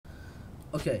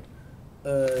Okay,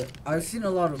 I've seen a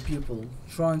lot of people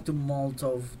trying to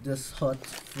molotov this hut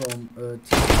from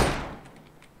TV.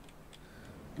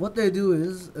 What they do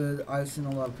is, I've seen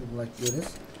a lot of people like do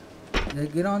this. They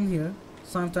get on here,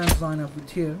 sometimes line up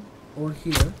with here or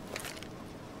here,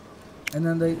 and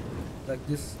then they like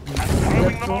this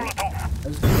step throw.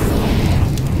 It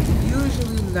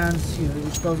usually lands here.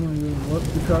 It doesn't really work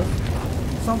because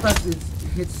sometimes it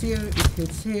hits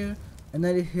here, and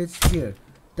then it hits here.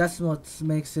 That's what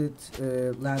makes it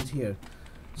land here.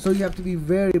 So you have to be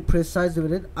very precise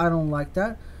with it. I don't like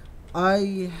that.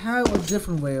 I have a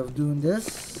different way of doing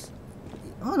this.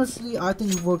 Honestly, I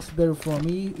think it works better for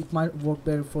me. It might work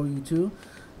better for you too.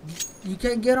 You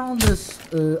can get on this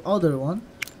other one.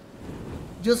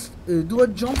 Just do a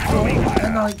jump throw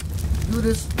and like do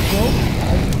this throw.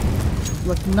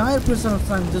 Like 9% of the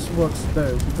time this works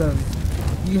better because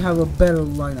you have a better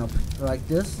lineup like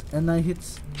this, and I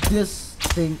hits this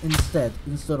thing instead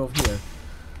of here.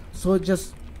 So it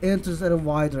just enters at a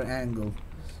wider angle.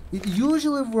 It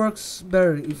usually works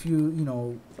better if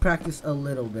you practice a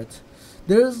little bit.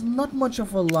 There's not much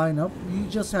of a lineup. You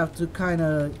just have to kind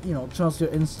of trust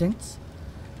your instincts.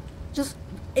 Just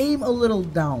aim a little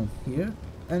down here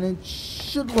and it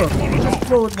should work. Just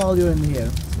throw it while you're in here.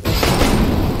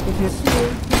 If it's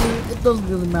here, it doesn't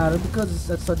really matter because it's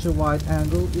at such a wide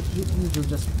angle. You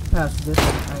just pass it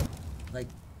and like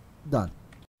done.